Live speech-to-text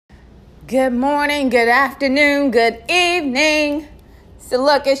Good morning, good afternoon, good evening. So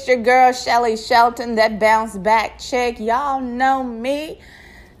look, it's your girl, Shelly Shelton, that bounce back chick. Y'all know me.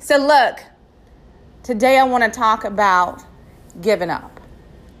 So look, today I want to talk about giving up.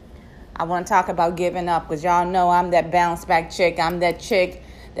 I want to talk about giving up because y'all know I'm that bounce back chick. I'm that chick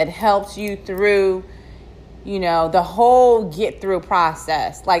that helps you through, the whole get through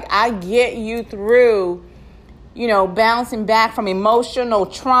process. Like I get you through, bouncing back from emotional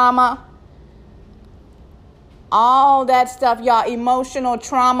trauma. All that stuff, y'all, emotional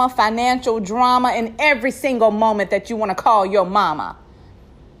trauma, financial drama, in every single moment that you want to call your mama.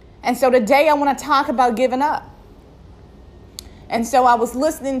 And so today I want to talk about giving up. And so I was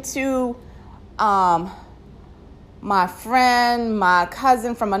listening to my friend, my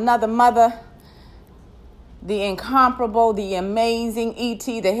cousin from another mother, the incomparable, the amazing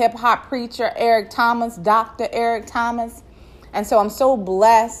E.T., the hip-hop preacher, Eric Thomas, Dr. Eric Thomas. And so I'm so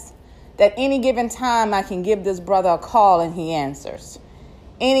blessed that any given time I can give this brother a call and he answers.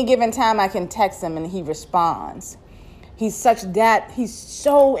 Any given time I can text him and he responds. He's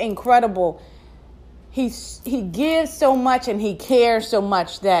so incredible. He gives so much and he cares so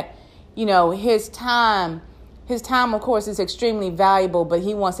much that, his time, of course, is extremely valuable, but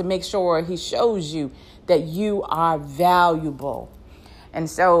he wants to make sure he shows you that you are valuable. And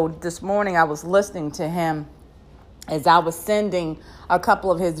so this morning I was listening to him as I was sending a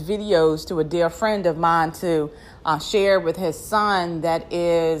couple of his videos to a dear friend of mine to share with his son that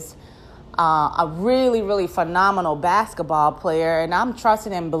is a really, really phenomenal basketball player. And I'm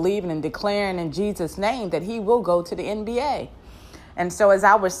trusting and believing and declaring in Jesus' name that he will go to the NBA. And so as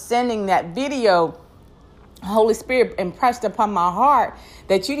I was sending that video, Holy Spirit impressed upon my heart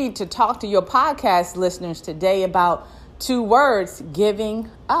that you need to talk to your podcast listeners today about 2 words, giving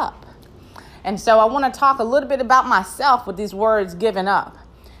up. And so I want to talk a little bit about myself with these words, giving up.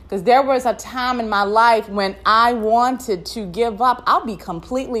 Because there was a time in my life when I wanted to give up. I'll be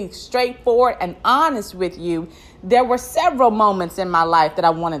completely straightforward and honest with you. There were several moments in my life that I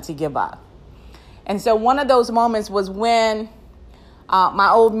wanted to give up. And so one of those moments was when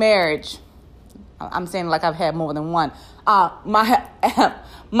my old marriage, I'm saying like I've had more than one, my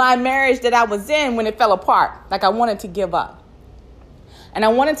marriage that I was in when it fell apart, like I wanted to give up. And I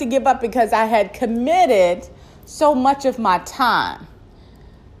wanted to give up because I had committed so much of my time.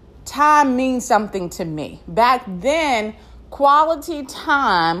 Time means something to me. Back then, quality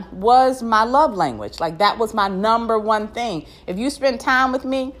time was my love language. Like that was my number one thing. If you spend time with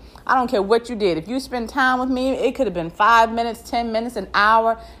me, I don't care what you did. If you spend time with me, it could have been 5 minutes, 10 minutes, an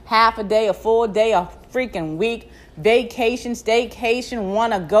hour, half a day, a full day, a freaking week, vacation, staycation,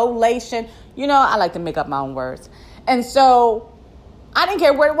 wanna-go-lation. I like to make up my own words. And so I didn't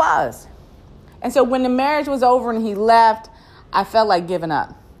care where it was. And so when the marriage was over and he left, I felt like giving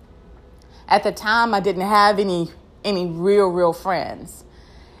up. At the time, I didn't have any real friends.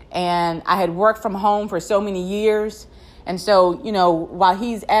 And I had worked from home for so many years. And so, while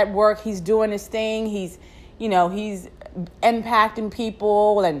he's at work, he's doing his thing. He's impacting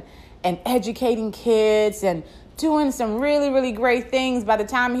people and educating kids and doing some really, really great things. By the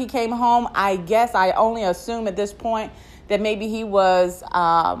time he came home, I guess I only assume at this point that maybe he was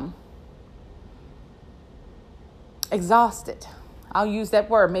exhausted. I'll use that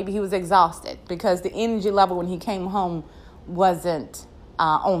word. Maybe he was exhausted because the energy level when he came home wasn't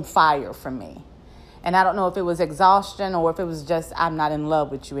on fire for me. And I don't know if it was exhaustion or if it was just, I'm not in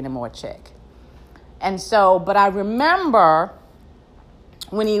love with you anymore, chick. And so, but I remember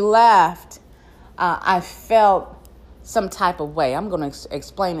when he left, I felt some type of way. I'm going to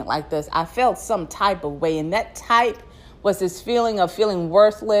explain it like this. I felt some type of way, and that type was this feeling of feeling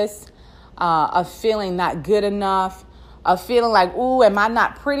worthless, of feeling not good enough, of feeling like, ooh, am I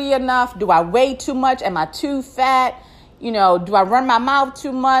not pretty enough? Do I weigh too much? Am I too fat? Do I run my mouth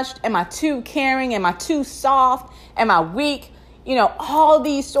too much? Am I too caring? Am I too soft? Am I weak? All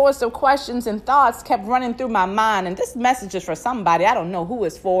these sorts of questions and thoughts kept running through my mind. And this message is for somebody. I don't know who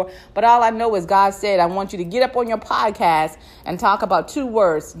it's for, but all I know is God said, I want you to get up on your podcast and talk about 2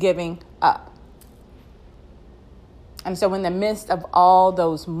 words, giving up. And so in the midst of all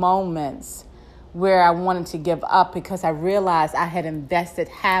those moments where I wanted to give up because I realized I had invested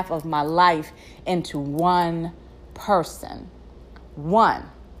half of my life into one person. One.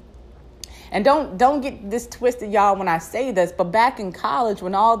 And don't get this twisted, y'all, when I say this, but back in college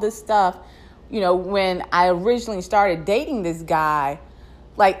when all this stuff, when I originally started dating this guy,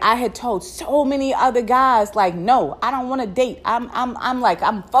 Like, I had told so many other guys, like, no, I don't want to date.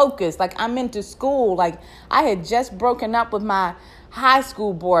 I'm focused. Like, I'm into school. Like, I had just broken up with my high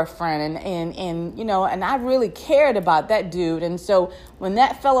school boyfriend and I really cared about that dude. And so when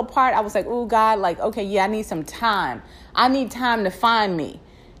that fell apart, I was like, oh God, like, okay, yeah, I need some time. I need time to find me,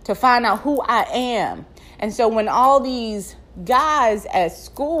 to find out who I am. And so when all these guys at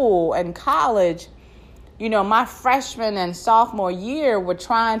school and college, my freshman and sophomore year were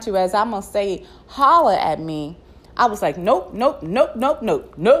trying to, as I'm going to say, holler at me, I was like, nope, nope, nope, nope,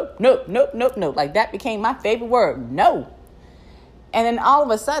 nope, nope, nope, nope, nope, nope. Like, that became my favorite word, no. And then all of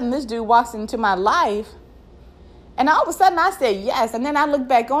a sudden, this dude walks into my life, and all of a sudden I said yes. And then I look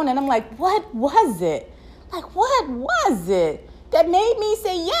back on it, and I'm like, what was it? Like, what was it that made me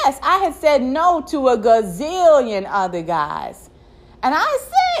say yes? I had said no to a gazillion other guys, and I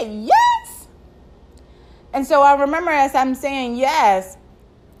said yes. And so I remember, as I'm saying yes,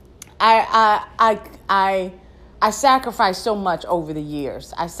 I sacrificed so much over the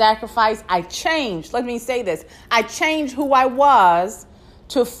years. I changed. Let me say this. I changed who I was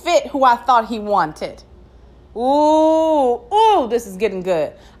to fit who I thought he wanted. Ooh, this is getting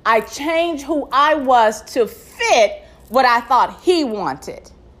good. I changed who I was to fit what I thought he wanted.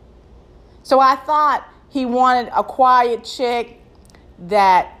 So I thought he wanted a quiet chick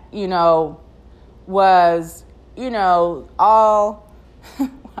that, was, all...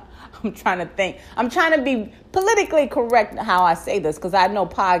 I'm trying to think. I'm trying to be politically correct how I say this, because I know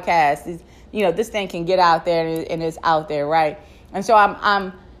podcasts is, this thing can get out there and it's out there, right? And so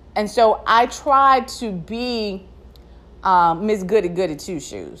I tried to be Miss Goody Two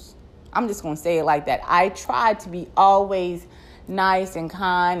Shoes. I'm just going to say it like that. I tried to be always nice and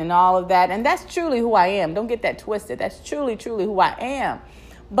kind and all of that. And that's truly who I am. Don't get that twisted. That's truly, truly who I am.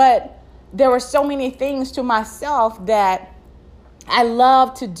 But there were so many things to myself that I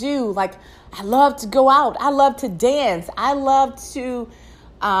love to do. Like, I love to go out. I love to dance. I love to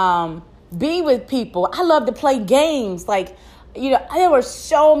be with people. I love to play games. Like, there were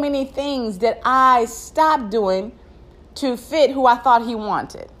so many things that I stopped doing to fit who I thought he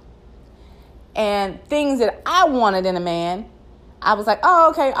wanted. And things that I wanted in a man, I was like, oh,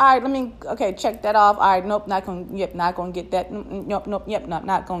 okay, all right, check that off. All right, nope, not gonna get that. Nope, yep,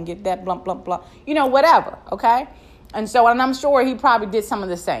 not gonna get that, blah, blah, blah. Whatever, okay? And so, and I'm sure he probably did some of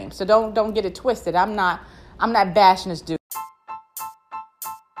the same. So don't get it twisted. I'm not bashing this dude.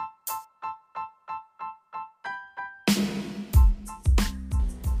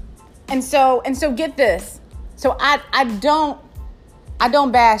 And so get this. So I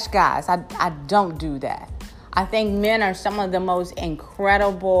don't bash guys. I don't do that. I think men are some of the most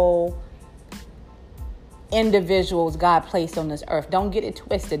incredible individuals God placed on this earth. Don't get it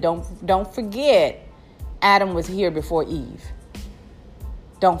twisted. Don't forget Adam was here before Eve.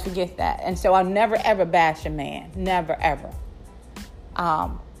 Don't forget that. And so I'll never, ever bash a man. Never, ever.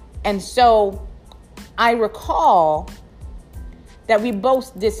 And so I recall that we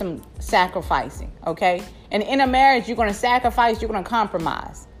both did some sacrificing, okay? And in a marriage, you're going to sacrifice, you're going to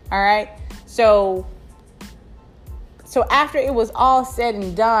compromise, all right? So after it was all said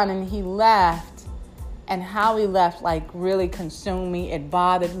and done and he left, and how he left, like, really consumed me. It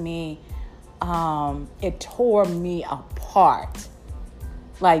bothered me. It tore me apart.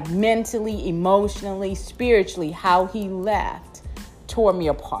 Like, mentally, emotionally, spiritually, how he left tore me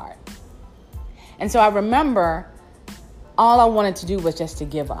apart. And so I remember all I wanted to do was just to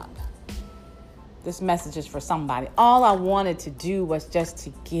give up. This message is for somebody. All I wanted to do was just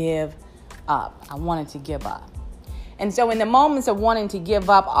to give up. I wanted to give up. And so in the moments of wanting to give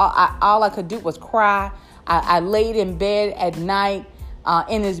up, all I could do was cry. I laid in bed at night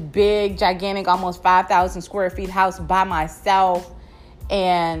in this big, gigantic, almost 5,000 square feet house by myself,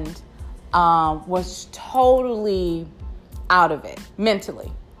 and was totally out of it,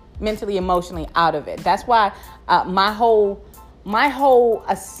 mentally, emotionally out of it. That's why my whole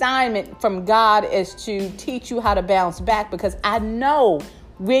assignment from God is to teach you how to bounce back, because I know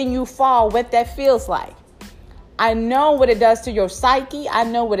when you fall, what that feels like. I know what it does to your psyche. I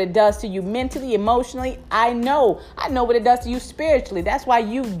know what it does to you mentally, emotionally. I know what it does to you spiritually. That's why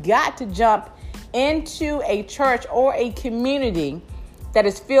you've got to jump into a church or a community that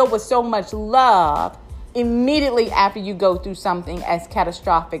is filled with so much love immediately after you go through something as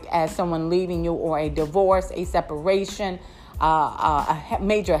catastrophic as someone leaving you, or a divorce, a separation, a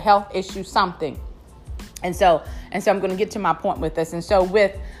major health issue, something. And so I'm going to get to my point with this. And so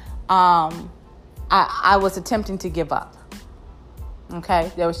with I was attempting to give up.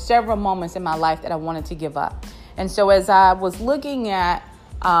 Okay. There were several moments in my life that I wanted to give up. And so as I was looking at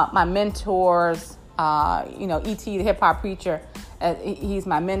my mentors, E.T., the hip hop preacher, He's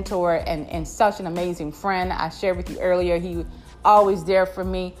my mentor and such an amazing friend. I shared with you earlier, he always there for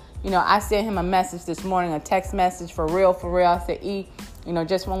me. I sent him a message this morning, a text message, for real. I said,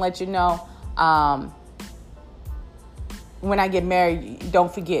 just want to let you know, when I get married,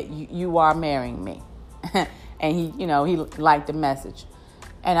 don't forget, you are marrying me. And he liked the message.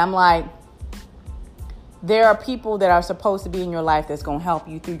 And I'm like, there are people that are supposed to be in your life that's going to help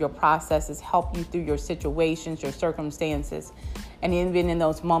you through your processes, help you through your situations, your circumstances. And even in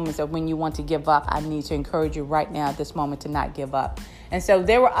those moments of when you want to give up, I need to encourage you right now at this moment to not give up. And so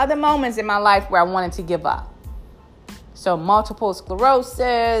there were other moments in my life where I wanted to give up. So multiple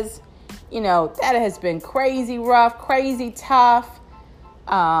sclerosis, that has been crazy rough, crazy tough,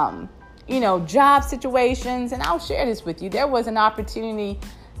 job situations. And I'll share this with you. There was an opportunity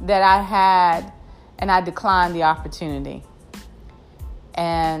that I had, and I declined the opportunity.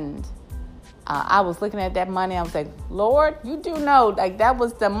 And I was looking at that money. I was like, Lord, you do know, that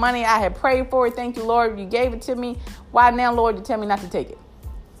was the money I had prayed for. Thank you, Lord. You gave it to me. Why now, Lord, you tell me not to take it?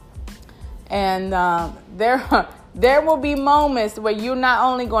 And there will be moments where you're not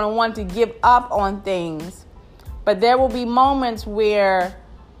only going to want to give up on things, but there will be moments where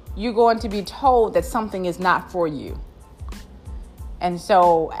you're going to be told that something is not for you. And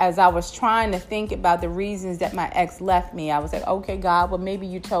so as I was trying to think about the reasons that my ex left me, I was like, okay, God, well, maybe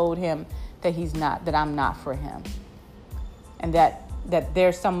you told him that I'm not for him, and that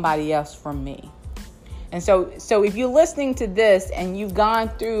there's somebody else for me. And so if you're listening to this and you've gone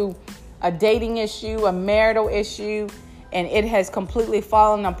through a dating issue, a marital issue, and it has completely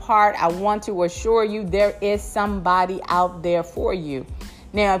fallen apart, I want to assure you there is somebody out there for you.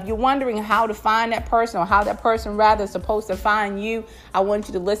 Now, if you're wondering how to find that person, or how that person rather is supposed to find you, I want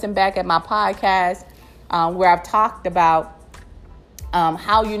you to listen back at my podcast where I've talked about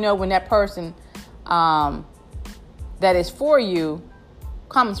how you know when that person that is for you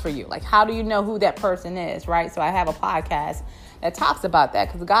comes for you. Like, how do you know who that person is, right? So I have a podcast that talks about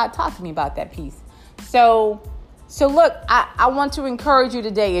that, because God talked to me about that piece. So look, I want to encourage you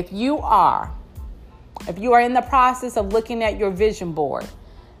today, if you are in the process of looking at your vision board,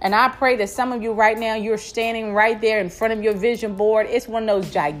 and I pray that some of you right now, you're standing right there in front of your vision board. It's one of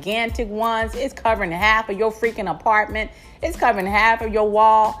those gigantic ones. It's covering half of your freaking apartment. It's covering half of your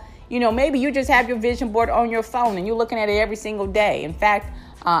wall. Maybe you just have your vision board on your phone and you're looking at it every single day. In fact,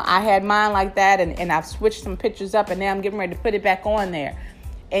 I had mine like that, and I've switched some pictures up, and now I'm getting ready to put it back on there.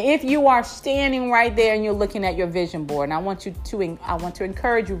 And if you are standing right there and you're looking at your vision board, and I want to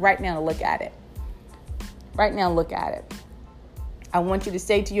encourage you right now to look at it. Right now, look at it. I want you to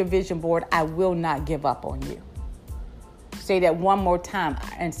say to your vision board, I will not give up on you. Say that one more time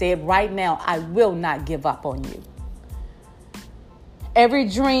and say it right now. I will not give up on you. Every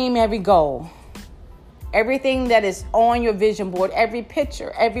dream, every goal, everything that is on your vision board, every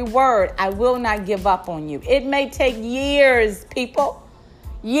picture, every word, I will not give up on you. It may take years, people,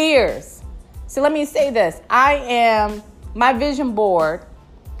 years. So let me say this. My vision board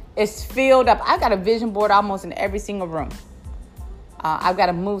is filled up. I got a vision board almost in every single room. I've got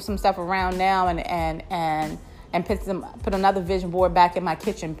to move some stuff around now and put another vision board back in my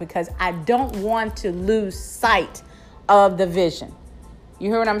kitchen, because I don't want to lose sight of the vision. You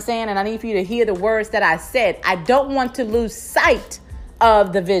hear what I'm saying? And I need for you to hear the words that I said. I don't want to lose sight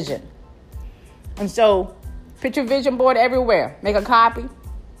of the vision. And so put your vision board everywhere. Make a copy.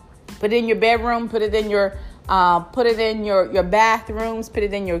 Put it in your bedroom. Put it in your bathrooms. Put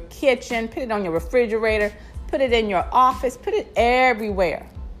it in your kitchen. Put it on your refrigerator. Put it in your office. Put it everywhere.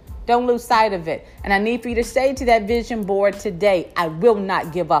 Don't lose sight of it. And I need for you to say to that vision board today, I will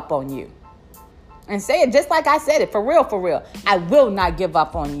not give up on you. And say it just like I said it, for real. I will not give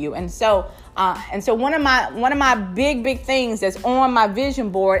up on you. And so one of my big things that's on my vision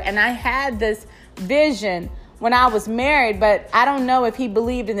board, and I had this vision when I was married, but I don't know if he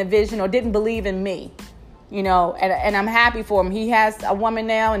believed in the vision or didn't believe in me. And I'm happy for him. He has a woman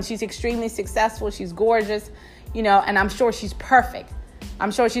now, and she's extremely successful. She's gorgeous, and I'm sure she's perfect.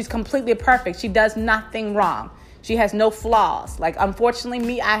 I'm sure she's completely perfect. She does nothing wrong. She has no flaws. Like, unfortunately,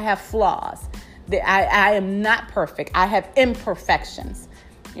 me, I have flaws. I am not perfect. I have imperfections.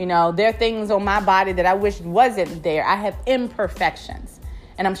 There are things on my body that I wish wasn't there. I have imperfections.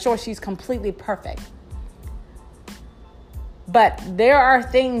 And I'm sure she's completely perfect. But there are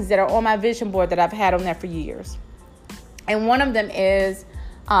things that are on my vision board that I've had on there for years. And one of them is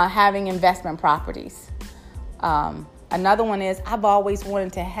having investment properties. Another one is I've always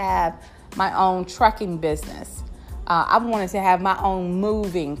wanted to have my own trucking business. I've wanted to have my own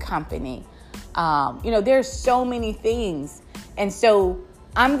moving company. There's so many things. And so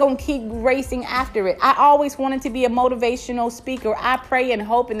I'm going to keep racing after it. I always wanted to be a motivational speaker. I pray and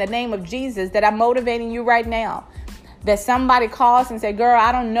hope in the name of Jesus that I'm motivating you right now. That somebody calls and say, girl,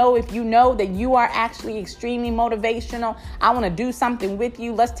 I don't know if you know that you are actually extremely motivational. I want to do something with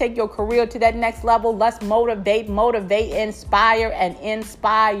you. Let's take your career to that next level. Let's motivate, inspire, and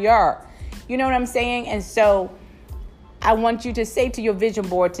inspire. You know what I'm saying? And so I want you to say to your vision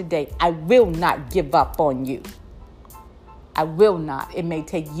board today, I will not give up on you. I will not. It may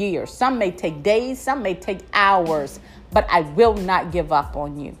take years. Some may take days. Some may take hours. But I will not give up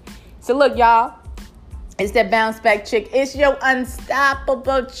on you. So look, y'all. It's that bounce back chick. It's your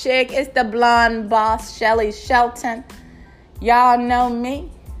unstoppable chick. It's the blonde boss, Shelly Shelton. Y'all know me.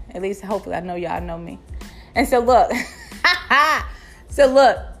 At least hopefully I know y'all know me. And so look. I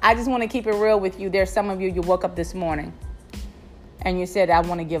just want to keep it real with you. There's some of you woke up this morning and you said, I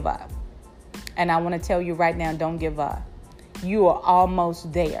want to give up. And I want to tell you right now, don't give up. You are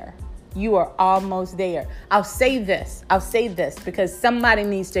almost there. You are almost there. I'll say this because somebody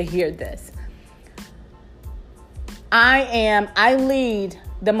needs to hear this. I lead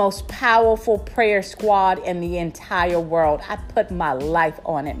the most powerful prayer squad in the entire world. I put my life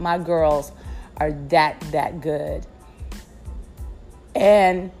on it. My girls are that good.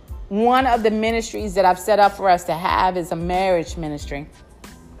 And one of the ministries that I've set up for us to have is a marriage ministry.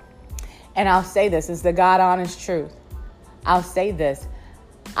 And I'll say this, it's the God honest truth. I'll say this.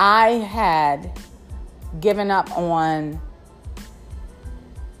 I had given up on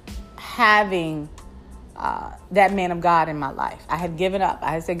having that man of God in my life. I had given up.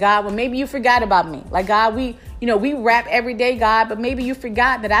 I had said, God, well, maybe you forgot about me. Like, God, we rap every day, God, but maybe you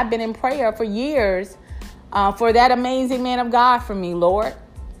forgot that I've been in prayer for years for that amazing man of God for me, Lord.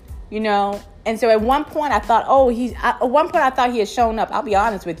 And so at one point I thought, I thought he had shown up. I'll be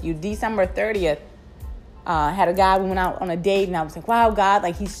honest with you. December 30th, had a guy, we went out on a date, and I was like, wow, God,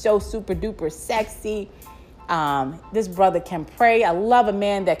 like, he's so super duper sexy. This brother can pray. I love a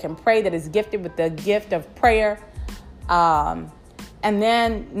man that can pray, that is gifted with the gift of prayer. And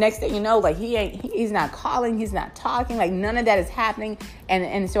then next thing you know, like, he's not calling, he's not talking, like, none of that is happening.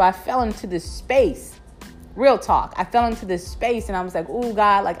 And so I fell into this space, real talk. I fell into this space and I was like, oh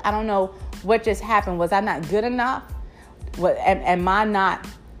God, like, I don't know what just happened. Was I not good enough?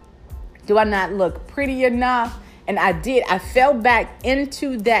 Do I not look pretty enough? And I fell back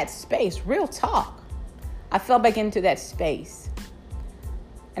into that space, real talk. I fell back into that space.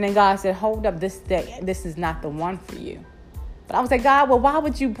 And then God said, hold up, this is not the one for you. But I was like, God, well, why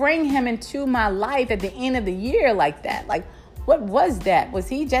would you bring him into my life at the end of the year like that? Like, what was that? Was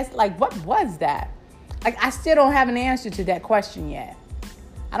he just like, what was that? Like, I still don't have an answer to that question yet.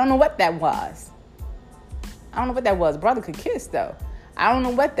 I don't know what that was. Brother could kiss, though. I don't know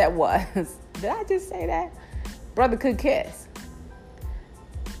what that was. Did I just say that? Brother could kiss.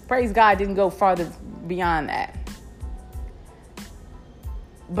 Praise God, didn't go farther beyond that.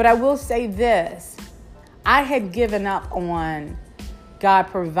 But I will say this. I had given up on God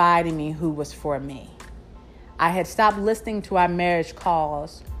providing me who was for me. I had stopped listening to our marriage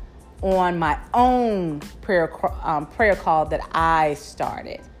calls on my own prayer call that I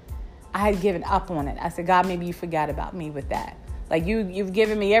started. I had given up on it. I said, God, maybe you forgot about me with that. Like, you've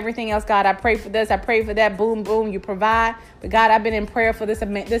given me everything else, God. I pray for this. I pray for that. Boom, boom. You provide. But God, I've been in prayer for this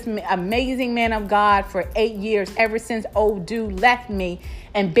amazing man of God for 8 years, ever since old dude left me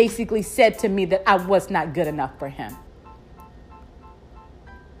and basically said to me that I was not good enough for him.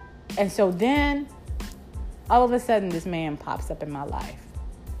 And so then all of a sudden this man pops up in my life.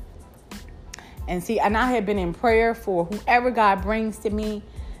 And I had been in prayer for whoever God brings to me,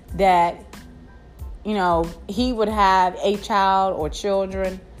 that he would have a child or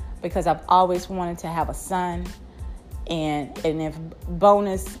children, because I've always wanted to have a son. And if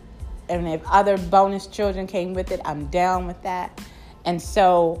other bonus children came with it, I'm down with that. And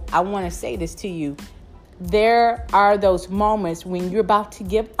so I want to say this to you. There are those moments when you're about to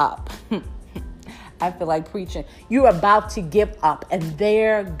give up. I feel like preaching. You're about to give up, and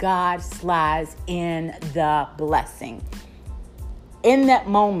there God slides in the blessing. In that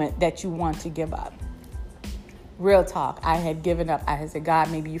moment that you want to give up. Real talk, I had given up. I had said,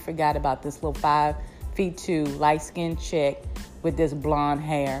 God, maybe you forgot about this little 5'2", light-skinned chick with this blonde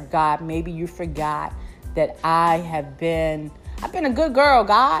hair. God, maybe you forgot that I've been a good girl,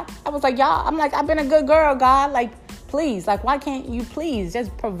 God. I was like, I've been a good girl, God. Like, please, like, why can't you please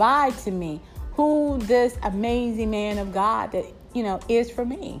just provide to me who this amazing man of God that, is for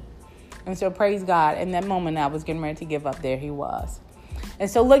me? And so praise God. In that moment, I was getting ready to give up. There he was. And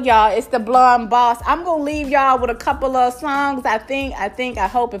so look, y'all, it's the blonde boss. I'm going to leave y'all with a couple of songs. I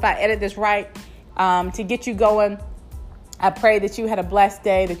hope if I edit this right, to get you going. I pray that you had a blessed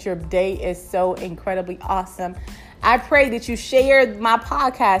day, that your day is so incredibly awesome. I pray that you share my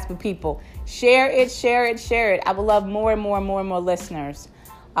podcast with people. Share it, share it, share it. I would love more and more and more and more listeners.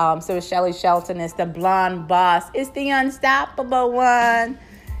 So it's Shelly Shelton. It's the blonde boss. It's the unstoppable one.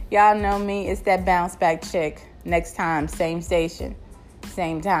 Y'all know me. It's that bounce back chick. Next time, same station,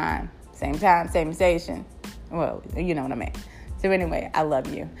 same time, same station. Well, you know what I mean. So anyway, I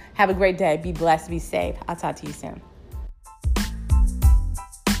love you. Have a great day. Be blessed. Be safe. I'll talk to you soon.